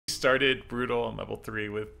started brutal on level 3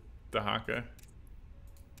 with Dahaka.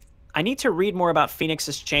 I need to read more about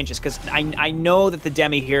Fenix's changes because I know that the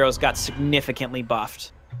demi heroes got significantly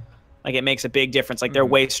buffed. Like it makes a big difference. Like they're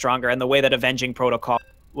way stronger, and the way that Avenging Protocol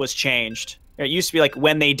was changed. It used to be like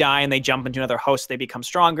when they die and they jump into another host, they become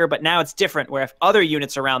stronger. But now it's different, where if other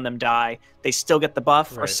units around them die, they still get the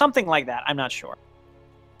buff or something like that. I'm not sure.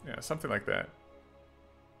 Yeah, something like that.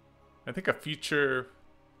 I think a future,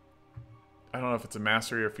 I don't know if it's a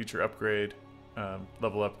mastery or future upgrade,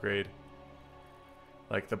 level upgrade.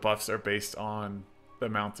 Like the buffs are based on the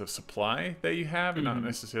amount of supply that you have, and not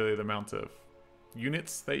necessarily the amount of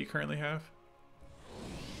units that you currently have.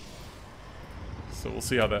 So we'll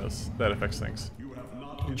see how that affects things.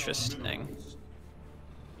 Interesting.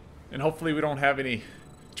 And hopefully we don't have any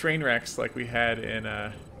train wrecks like we had in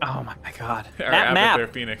oh my god. our That map, Avatar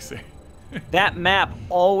Phoenix. that map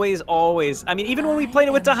always. I mean, even when we played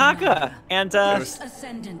it with Dahaka and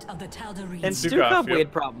Stukov, we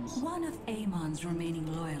had problems. One of Amon's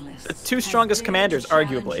remaining loyalists. The two strongest commanders,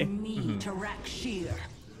 arguably. To rack sheer.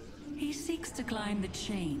 He seeks to climb the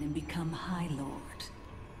chain and become High Lord.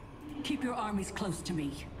 Keep your armies close to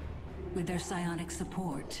me. With their psionic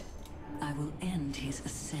support, I will end his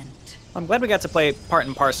ascent. I'm glad we got to play part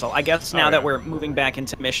and parcel. I guess now that we're moving back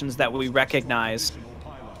into missions that we recognize,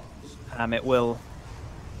 it'll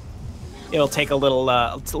take a little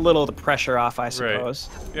of the pressure off, I suppose.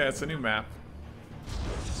 Right. Yeah, it's a new map.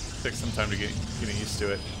 Takes some time to getting used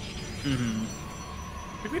to it. I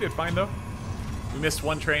think we did fine though. We missed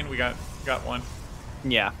one train. We got one.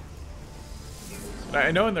 Yeah.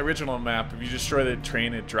 I know in the original map, if you destroy the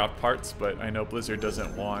train, it dropped parts, but I know Blizzard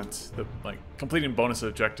doesn't want the completing bonus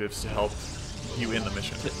objectives to help you in the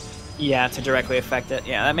mission. Yeah, to directly affect it.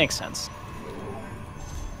 Yeah, that makes sense.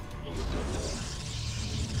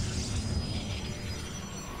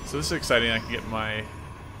 So this is exciting. I can get my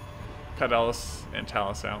Caldalis and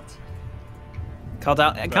Talus out.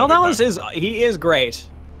 Caldalis is great.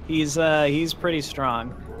 He's pretty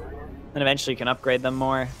strong. And eventually you can upgrade them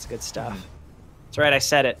more. It's good stuff. That's right, I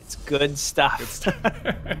said it. It's good stuff. Good stuff.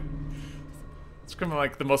 It's kind of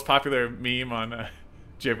like the most popular meme on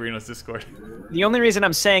Jayborino's Discord. The only reason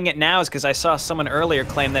I'm saying it now is because I saw someone earlier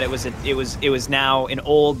claim that it was now an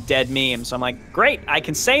old dead meme. So I'm like, great, I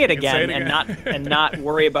can say it again, and not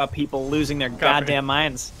worry about people losing their goddamn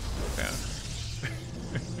minds. Yeah.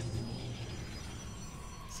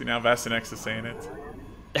 See, now Vastinex is saying it.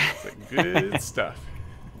 It's like good stuff.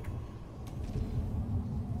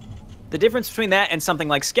 The difference between that and something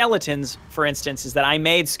like skeletons, for instance, is that I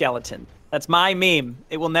made skeleton. That's my meme.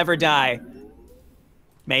 It will never die.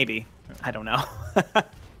 Maybe. I don't know.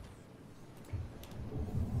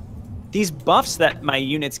 These buffs that my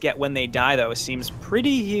units get when they die, though, seems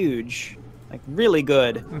pretty huge. Like, really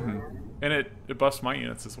good. And it buffs my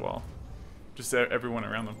units as well. Just everyone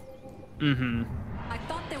around them. I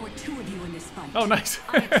thought there were two of you in this fight. Oh, nice.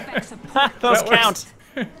 I expect support. Those count.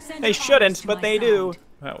 They shouldn't, but they do.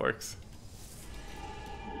 That works.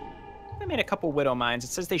 I made a couple Widow Mines. It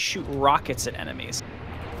says they shoot rockets at enemies.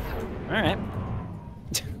 Alright.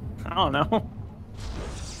 I don't know.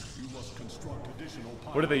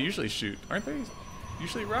 What do they usually shoot? Aren't they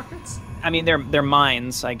usually rockets? I mean, they're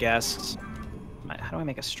mines, I guess. How do I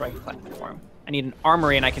make a strike platform? I need an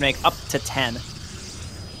armory, and I can make up to 10.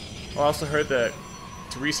 I also heard that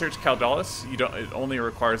to research Caldalis, it only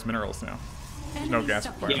requires minerals now. There's no gas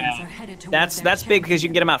requirement. Yeah, that's big because you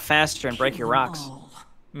can get them out faster and break your rocks.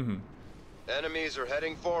 Enemies are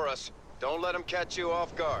heading for us. Don't let them catch you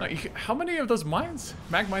off guard. How many of those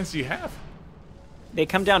mag mines do you have? They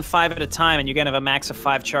come down 5 at a time, and you can have a max of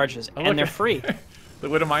 5 charges, and they're free. The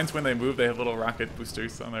Widow Mines, when they move, they have little rocket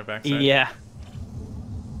boosters on their backside. Yeah.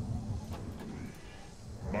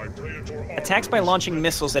 Attacks by launching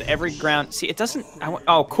missiles at every ground. See, it doesn't.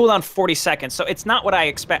 Oh, cooldown 40 seconds. So it's not what I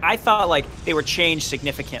expect. I thought like they were changed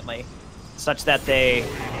significantly, such that they.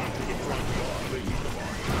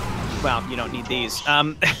 Well, you don't need these.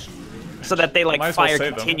 So that they like fire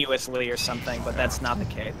continuously or something, but that's not the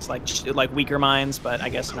case. Like weaker mines, but I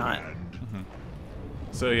guess not.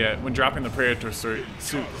 So yeah, when dropping the Praetor suit,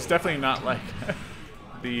 it's definitely not like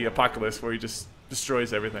the Apocalypse where he just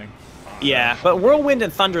destroys everything. Yeah, but Whirlwind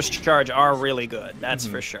and Thunderous Charge are really good. That's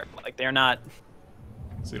for sure. Like they're not.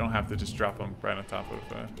 So you don't have to just drop them right on top of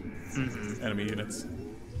enemy units.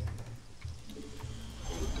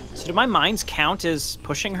 So do my mines count as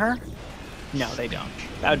pushing her? No, they don't.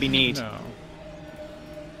 That would be neat. No.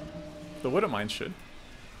 The Widow Mines should.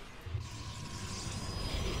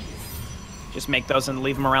 Just make those and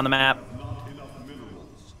leave them around the map.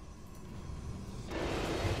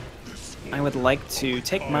 I would like to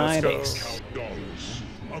take my base.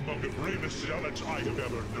 among the bravest zealots I have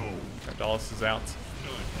ever known. Dallas is out.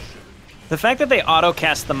 The fact that they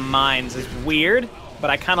auto-cast the mines is weird, but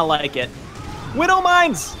I kind of like it. Widow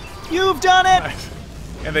mines! You've done it! Nice.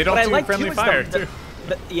 And they don't do friendly fire, too.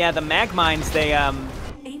 Yeah, the mag mines, they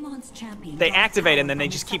activate and then they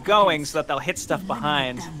just keep going so that they'll hit stuff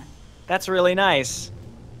behind. That's really nice.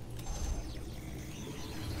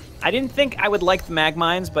 I didn't think I would like the mag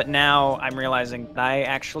mines, but now I'm realizing I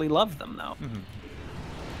actually love them, though.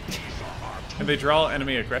 And they draw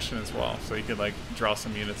enemy aggression as well, so you could like draw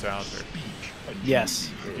some units out, or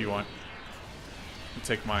yes, if you want.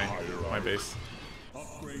 Take my base.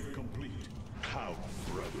 Upgrade complete. Come,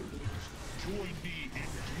 brothers. Join me in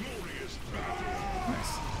glorious battle.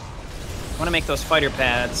 Nice. I want to make those fighter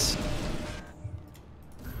pads.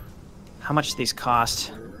 How much do these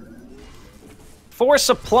cost? 4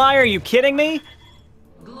 supply, are you kidding me?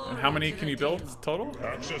 And how many can you build total?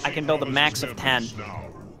 I can build a max of 10.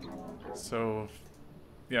 So,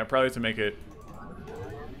 yeah, probably to make it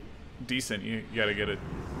decent, you gotta get a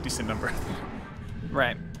decent number.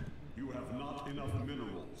 Right. You have not enough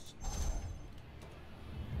minerals.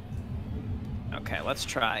 Okay, let's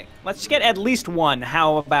try. Let's get at least 1.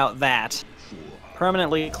 How about that?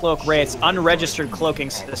 Permanently cloak rates. Unregistered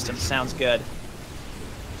cloaking system. Sounds good.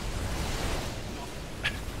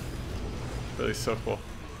 Really so cool.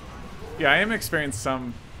 Yeah, I am experiencing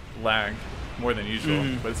some lag, more than usual,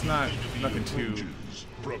 but it's nothing too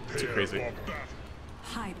crazy.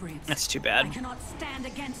 That's too bad.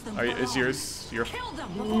 Is yours your?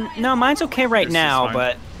 No, mine's okay right Yours is now, fine.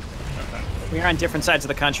 but we're on different sides of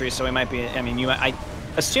the country, so we might be. I mean, I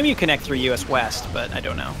assume you connect through US West, but I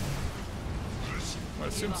don't know. I would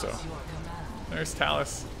assume so. There's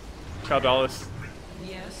Talus, Caldalis.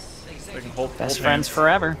 They can hold Best hold friends hands.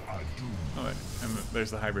 forever. Oh, and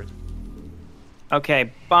there's the hybrid.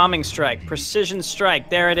 Okay, bombing strike, precision strike.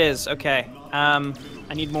 There it is. Okay,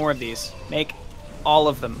 I need more of these. Make all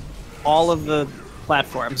of them, all of the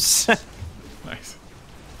platforms. Nice.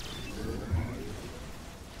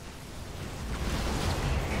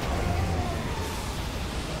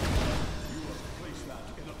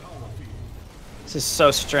 This is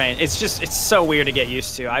so strange. It's so weird to get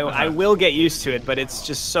used to. I will get used to it, but it's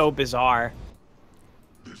just so bizarre.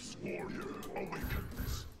 This warrior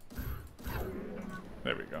awakens.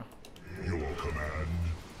 There we go. Your command.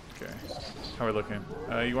 Okay. How are we looking?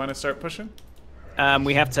 You want to start pushing?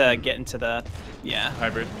 We have to get into the, yeah.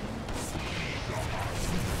 Hybrid.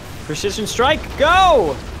 Precision strike,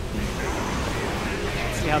 go!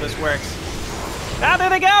 Let's see how this works. Ah, there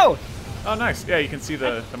they go! Oh, nice. Yeah, you can see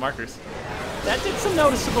the markers. That did some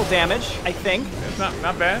noticeable damage, I think. It's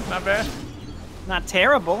not bad, not bad. Not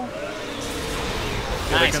terrible.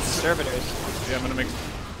 Yeah, Nice conservators. Yeah, I'm gonna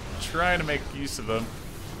try to make use of them.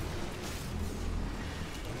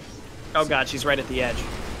 Oh god, she's right at the edge.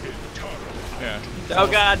 Yeah. Oh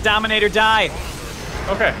god, Dominator, die!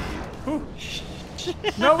 Okay. Whew.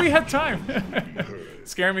 No, we had time.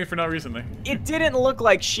 Scaring me for no reason there. It didn't look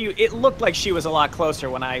like she. It looked like she was a lot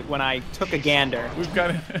closer when I took a gander.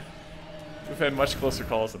 We've had much closer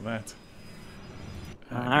calls than that.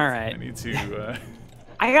 All right. I need to.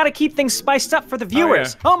 I gotta keep things spiced up for the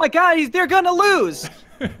viewers. Oh, yeah. Oh my god, they're gonna lose.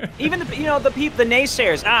 Even the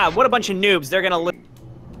naysayers. Ah, what a bunch of noobs. They're gonna lose.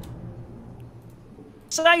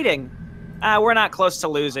 Exciting. We're not close to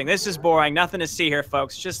losing. This is boring. Nothing to see here,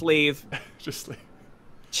 folks. Just leave. Just leave.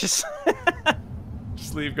 Just.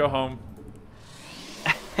 Just leave. Go home.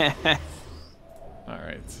 All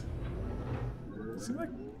right. Seems like.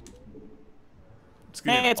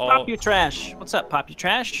 Hey, it's Pop You Trash. What's up, Pop You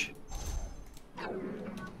Trash?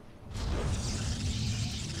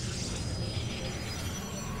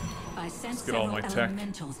 I sense get all several my tech.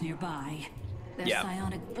 elementals nearby. Their Yeah.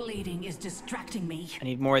 psionic bleeding is distracting me. I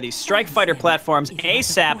need more of these strike fighter platforms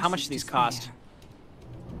ASAP. How much do these cost?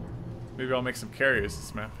 Maybe I'll make some carriers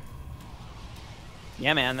this map.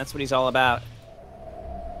 Yeah, man, that's what he's all about.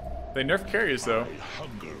 They nerf carriers though.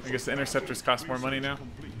 I guess the interceptors cost more money now.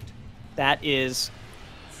 That is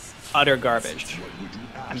utter garbage.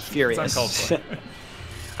 I'm furious. It's uncalled for.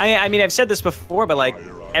 I mean, I've said this before, but like,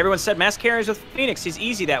 everyone said mass carriers with Fenix. He's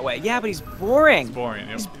easy that way. Yeah, but he's boring. It's boring.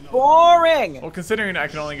 Yep. He's boring. Well, considering I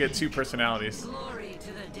can only get 2 personalities,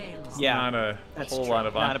 Yeah, not a that's whole true. lot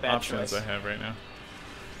of Not a bad options choice. I have right now.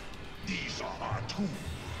 These are our tools.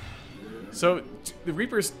 So, the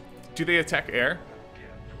Reapers, do they attack air?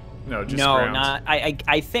 No, just no, ground. not.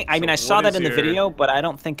 I think. I mean, I So saw what that is in the your- video, but I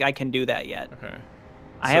don't think I can do that yet. Okay.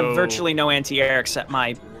 I have So- virtually no anti-air except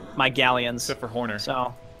my galleons. Except for Horner.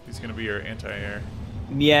 So He's gonna be your anti-air.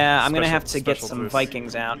 yeah, I'm gonna Special- have to get special some boost.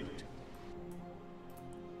 Vikings out.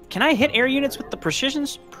 Can I hit air units with the precision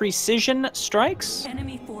strikes?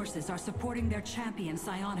 Enemy forces are supporting their champion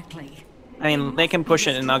psionically. I mean, they can push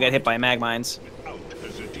it and they'll get hit by mag mines. Without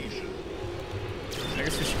hesitation. I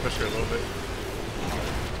guess we should push her a little bit.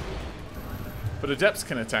 But Adepts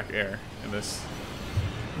can attack air in this.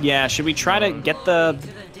 Yeah, should we try to get the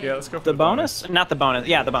Yeah, let's go for the bonus? Not the bonus.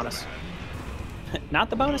 Yeah, the bonus. Not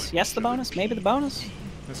the bonus? Yes, the bonus? Maybe the bonus?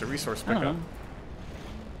 There's a resource I don't pickup. know.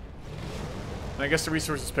 And I guess the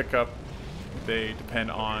resources pick up, they depend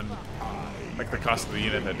on like the cost of the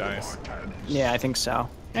unit that dies. Yeah, I think so.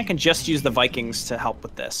 I can just use the Vikings to help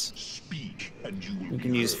with this. Speak, and you will We be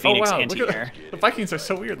can use heard. Phoenix Look at anti-air. the Vikings are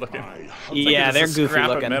so weird looking. It's like Yeah, just they're a goofy scrap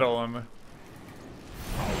looking. Of metal on the...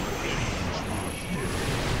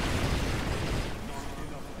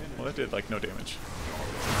 Well, that did like no damage.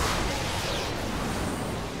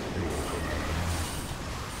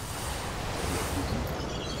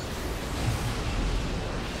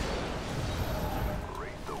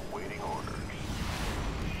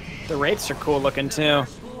 The Wraiths are cool looking too. Yeah,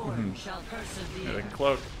 they can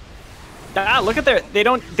cloak. Ah, look at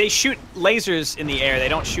they shoot lasers in the air. They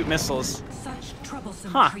don't shoot missiles. Such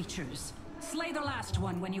troublesome Huh. creatures. Slay the last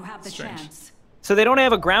one when you have the Strange. chance. So they don't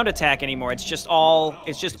have a ground attack anymore. It's just all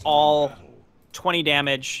 20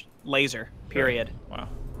 damage laser. Period. Wow.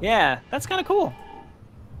 Yeah, that's kind of cool.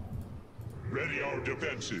 Ready our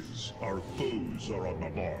defenses. Our foes are on the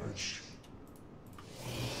march.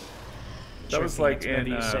 That Sure, was like Phoenix, what in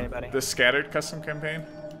do you say, buddy? the Scattered custom campaign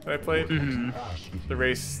that I played. The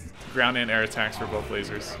race ground and air attacks were both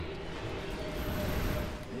lasers.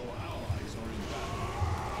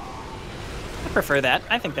 I prefer that.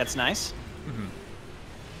 I think that's nice.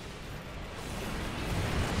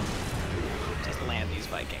 Just land these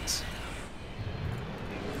Vikings.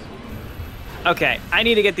 Okay, I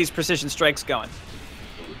need to get these precision strikes going.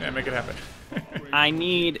 Yeah, make it happen. I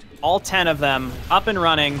need all 10 of them up and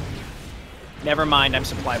running. Never mind, I'm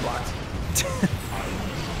supply blocked.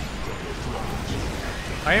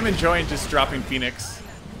 I am enjoying just dropping Phoenix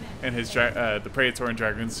and his the Praetor and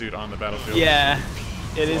Dragoon suit on the battlefield. Yeah,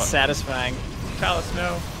 it is What? satisfying. Talus,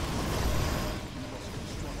 no.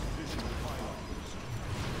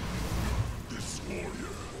 This warrior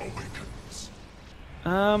awakens.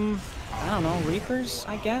 I don't know, Reapers,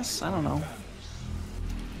 I guess? I don't know.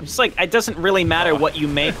 It's like, it doesn't really matter what you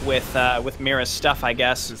make with Mira's stuff, I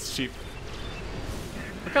guess. It's cheap.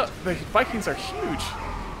 Look how the Vikings are huge.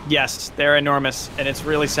 Yes, they're enormous, and it's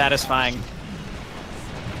really satisfying.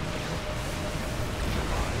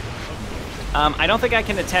 I don't think I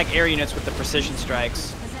can attack air units with the precision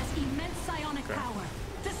strikes. Possess immense psionic power.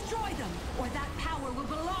 Destroy them, or that power will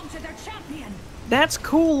belong to their champion. That's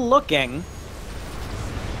cool looking.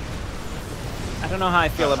 I don't know how I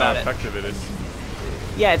feel about How it. effective it is.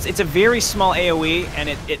 Yeah, it's a very small AoE, and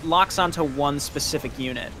it locks onto one specific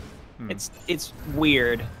unit. It's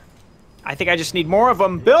weird. I think I just need more of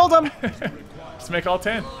them. Build them! Just make all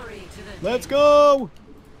 10. Let's go!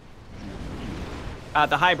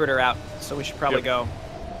 The hybrid are out, so we should probably Yep. go.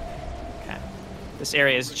 Okay. This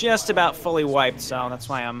area is just about fully wiped, so that's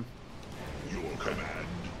why I'm...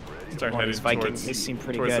 Start Well, heading these Vikings, towards, they seem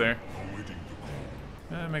pretty towards good.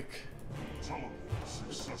 there. Make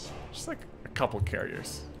just like a couple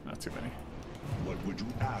carriers, not too many. What would you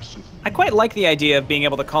ask of I quite like the idea of being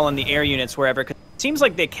able to call in the air units wherever, 'cause it seems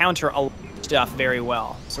like they counter a lot of stuff very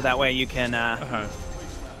well. So that way you can...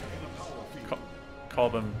 Call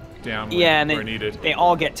them down when, yeah, and where needed. they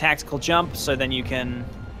all get tactical jump, so then you can...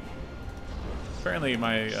 Apparently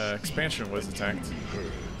my expansion was attacked.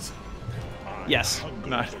 Yes,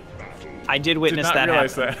 Not, I did did witness not that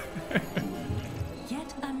realize happen. that.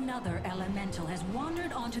 Yet another elemental has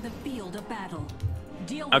wandered onto the field of battle.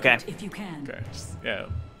 Deal with Okay. it if you can. Okay, yeah.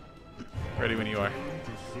 Ready when you are.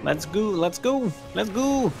 Let's go, let's go, let's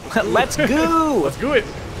go, let's go! Let's do it!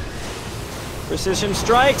 Precision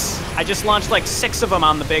strikes. I just launched like 6 of them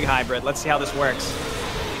on the big hybrid. Let's see how this works.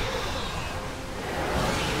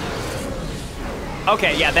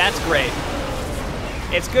 Okay, yeah, that's great.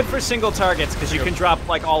 It's good for single targets because you can drop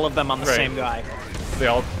like all of them on the Right. same guy. They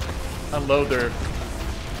all unload their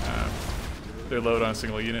load on a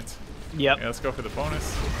single unit. Yep. Yeah, let's go for the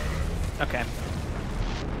bonus. Okay.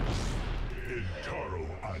 Intaro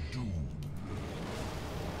Adu?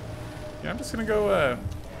 Yeah, I'm just gonna go.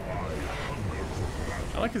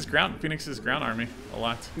 I like his Phoenix's ground army a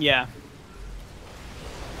lot. Yeah.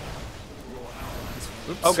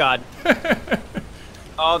 Oops. Oh god.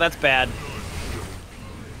 Oh, that's bad.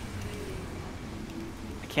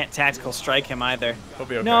 I can't tactical strike him either. He'll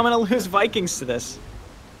be okay. No, I'm gonna lose Vikings to this.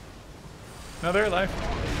 No, they're alive.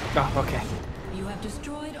 Oh, okay. You have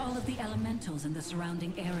destroyed all of of the elementals in the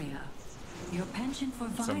surrounding area. Your penchant for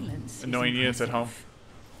violence is Annoying units at home.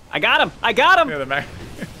 I got him! I got him! Yeah, the Mac.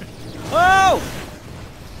 Oh!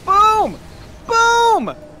 Boom!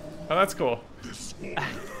 Boom! Oh, that's cool.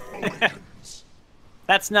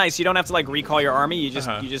 That's nice. You don't have to like recall your army. You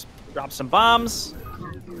just drop some bombs.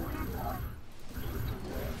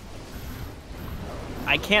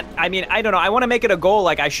 I can't. I mean, I don't know. I want to make it a goal.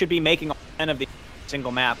 Like I should be making 10 of the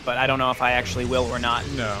single map, but I don't know if I actually will or not.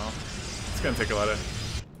 No, it's gonna take a lot of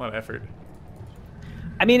effort.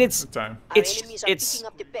 I mean, it's time. It's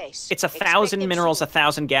 1,000 minerals,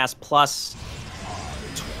 1,000 gas plus.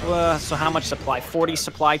 So how much supply? 40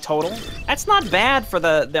 supply total. That's not bad for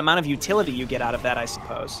the amount of utility you get out of that, I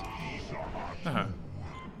suppose.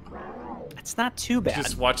 It's not too bad.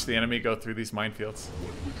 Just watch the enemy go through these minefields.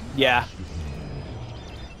 Yeah.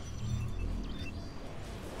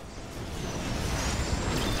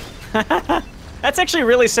 That's actually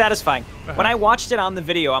really satisfying. When I watched it on the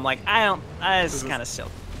video, I'm like, this is kind of silly.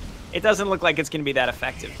 It doesn't look like it's going to be that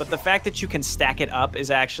effective. But the fact that you can stack it up is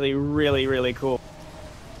actually really, really cool.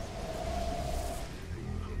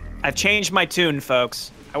 I've changed my tune,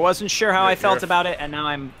 folks. I wasn't sure how I felt about it, and now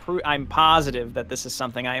I'm positive that this is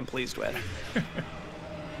something I am pleased with.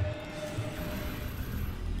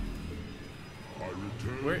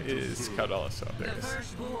 Where is Caudalis? Oh, there it is. The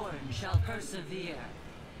firstborn shall persevere.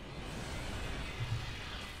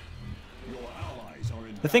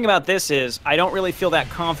 The thing about this is, I don't really feel that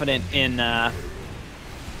confident in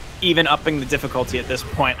even upping the difficulty at this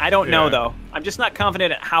point. I don't know though. I'm just not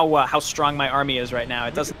confident at how strong my army is right now.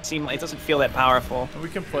 It doesn't feel that powerful. We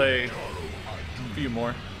can play a few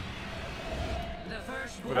more.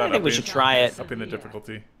 I think we should try it. Upping the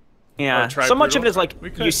difficulty. Yeah. So much of it is like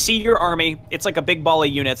you see your army. It's like a big ball of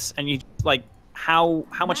units, and you like how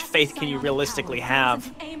much faith can you realistically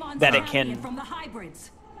have that it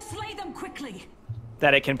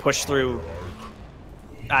can push through?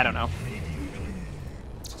 I don't know.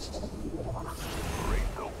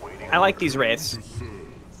 I like these wraiths.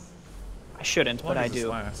 I shouldn't, but I do.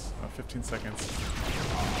 Last? Oh, 15 seconds.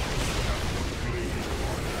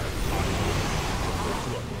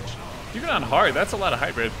 Even on hard, that's a lot of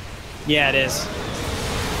hybrid. Yeah, it is.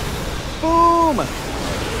 Boom!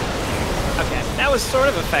 Okay, that was sort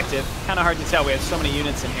of effective. Kind of hard to tell. We have so many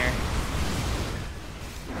units in here.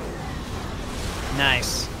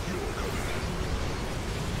 Nice.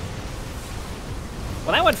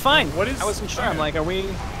 Well, that went fine. I wasn't sure. I'm like, are we...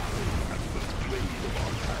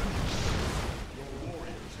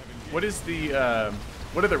 What is the,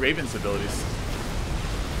 what are the Raven's abilities?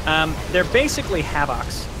 They're basically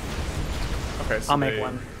Havocs. Okay, so I'll make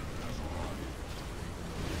one.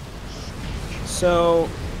 So,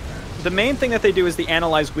 the main thing that they do is the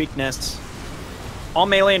Analyze Weakness. All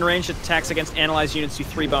melee and ranged attacks against analyzed units do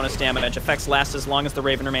 3 bonus damage. Effects last as long as the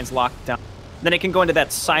Raven remains locked down. Then it can go into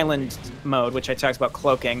that silent mode, which I talked about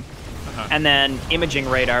cloaking. And then Imaging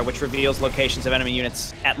Radar, which reveals locations of enemy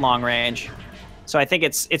units at long range. So I think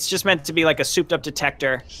it's just meant to be like a souped-up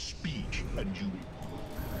detector.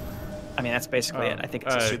 I mean, that's basically it. I think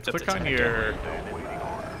it's a souped-up detector.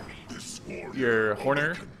 Click on your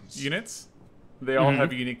Horner units. They all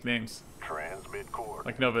have unique names.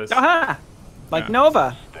 Like Nova's. Aha! Like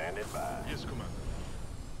Nova.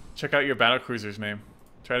 Check out your battlecruiser's name.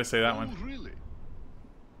 Try to say that one.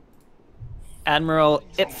 Admiral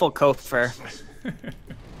Itfulkofer.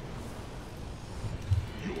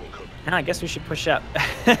 Now I guess we should push up.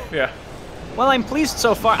 Yeah. Well, I'm pleased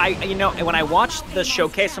so far. You know, when I watched the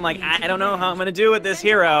showcase, I'm like, I don't know how I'm gonna do with this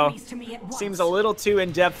hero. Seems a little too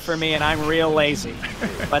in depth for me, and I'm real lazy.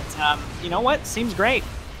 But you know what? Seems great.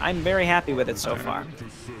 I'm very happy with it so far.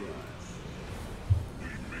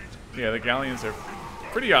 Yeah, the galleons are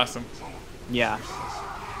pretty awesome. Yeah.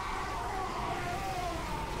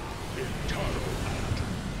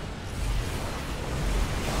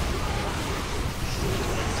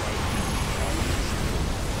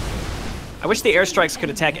 I wish the airstrikes could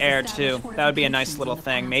attack air too. That would be a nice little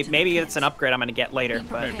thing. Maybe it's an upgrade I'm going to get later,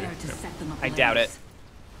 but I doubt it.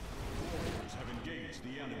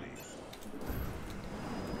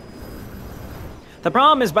 The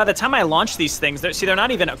problem is by the time I launch these things, they're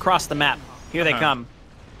not even across the map. Here they come.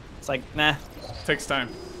 It's like, nah. Takes time.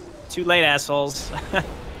 Too late, assholes.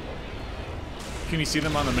 Can you see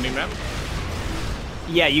them on the mini-map?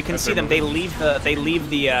 Yeah, you can see them. They leave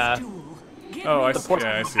the Oh, I see.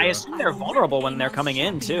 Yeah, I see. I assume they're vulnerable when they're coming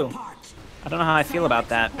in too. I don't know how I feel about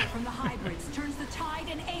that.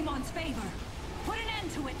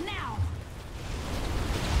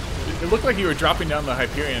 It looked like you were dropping down the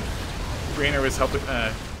Hyperion. Rainer was helping.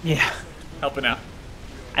 Yeah. Helping out.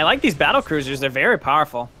 I like these battle cruisers. They're very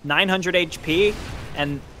powerful. 900 HP,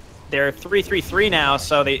 and they're 333 now,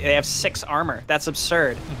 so they have 6 armor. That's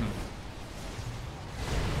absurd.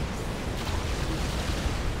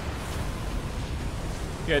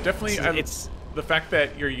 Yeah, definitely. It's the fact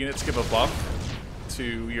that your units give a buff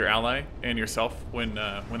to your ally and yourself when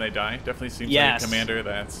they die definitely seems like a commander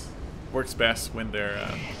that works best when they're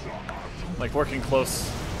like working in close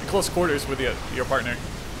quarters with your partner.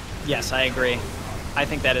 Yes, I agree. I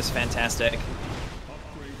think that is fantastic.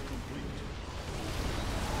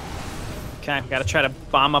 Okay, gotta try to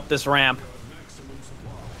bomb up this ramp.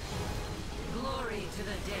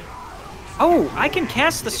 Oh, I can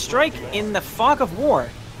cast the strike in the Fog of War.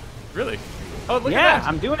 Really? Oh, look at Yeah, that.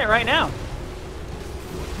 I'm doing it right now.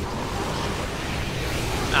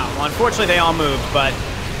 Oh, well, unfortunately they all moved, but...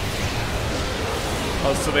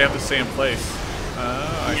 Oh, so they have to stay in place.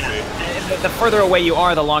 Oh, I see. The further away you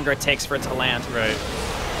are, the longer it takes for it to land. Right.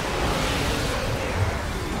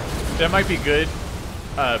 That might be good,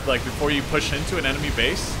 like before you push into an enemy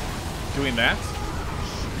base, doing that,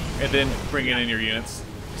 and then bringing in your units.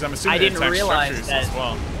 Because I'm assuming I didn't attack realize structures that. as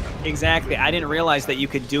well. Exactly. I didn't realize that you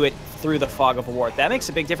could do it through the Fog of War. That makes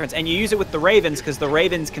a big difference. And you use it with the Ravens because the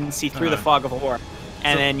Ravens can see through the Fog of War,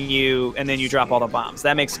 and then you drop all the bombs.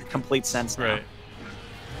 That makes complete sense now. Right.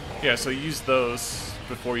 Yeah. So use those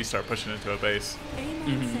before you start pushing into a base.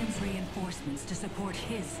 Amon sends reinforcements to support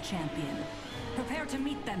his champion. Prepare to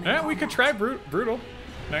meet them. Yeah, we could try brutal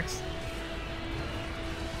next.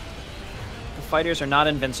 The fighters are not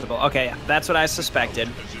invincible. Okay, yeah, that's what I suspected.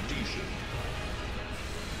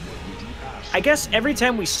 I guess every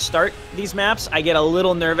time we start these maps, I get a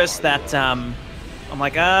little nervous that I'm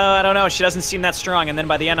like, oh, I don't know, she doesn't seem that strong. And then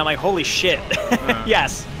by the end, I'm like, holy shit.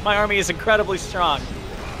 Yes, my army is incredibly strong.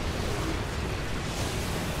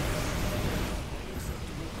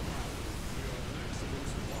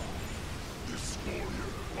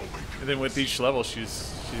 And then with each level,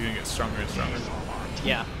 she's gonna get stronger and stronger.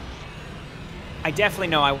 Yeah. I definitely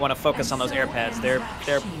know I want to focus on those air pads. They're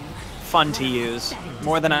fun to use,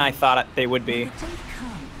 more than I thought they would be. When the day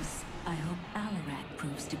comes, I hope Alarak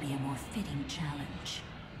proves to be a more fitting challenge.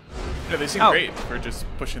 Yeah, they seem great for just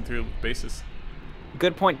pushing through bases.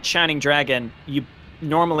 Good point, Shining Dragon. You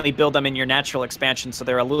normally build them in your natural expansion, so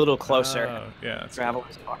they're a little closer. Yeah, that's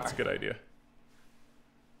a good idea.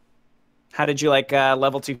 How did you like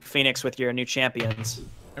level 2 Phoenix with your new champions?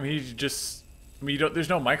 I mean, there's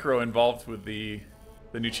no micro involved with the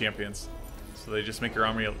new champions, so they just make your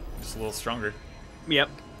army just a little stronger. Yep.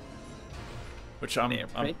 Which I'm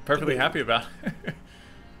perfectly happy about.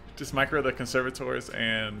 Just micro the conservators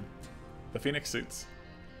and the Phoenix suits.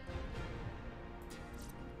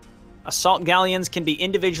 Assault galleons can be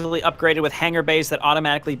individually upgraded with hangar bays that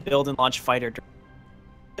automatically build and launch fighter drones.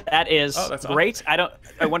 That is great. Awesome.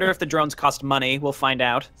 I wonder if the drones cost money. We'll find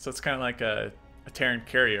out. So it's kind of like a Terran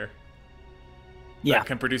carrier. Yeah. That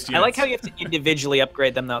can produce units. I like how you have to individually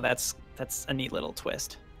upgrade them, though. That's a neat little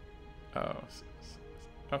twist. Oh,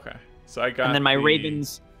 okay. So I got. And then my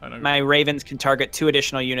Ravens can target 2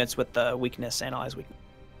 additional units with the weakness, analyze weakness.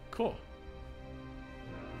 Cool.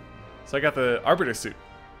 So I got the Arbiter suit.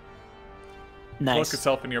 Nice. Cloak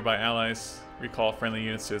itself and nearby allies. Recall friendly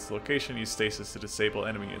units to its location. Use stasis to disable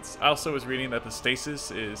enemy units. I also was reading that the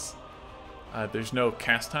stasis is there's no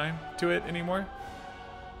cast time to it anymore,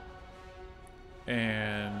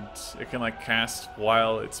 and it can like cast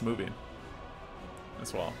while it's moving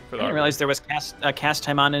as well. I didn't realize there was cast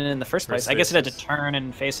time on it in the first place. I guess it had to turn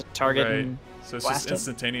and face a target. Right. And so it's just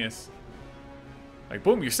instantaneous. Like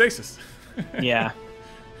boom, you stasis. Yeah.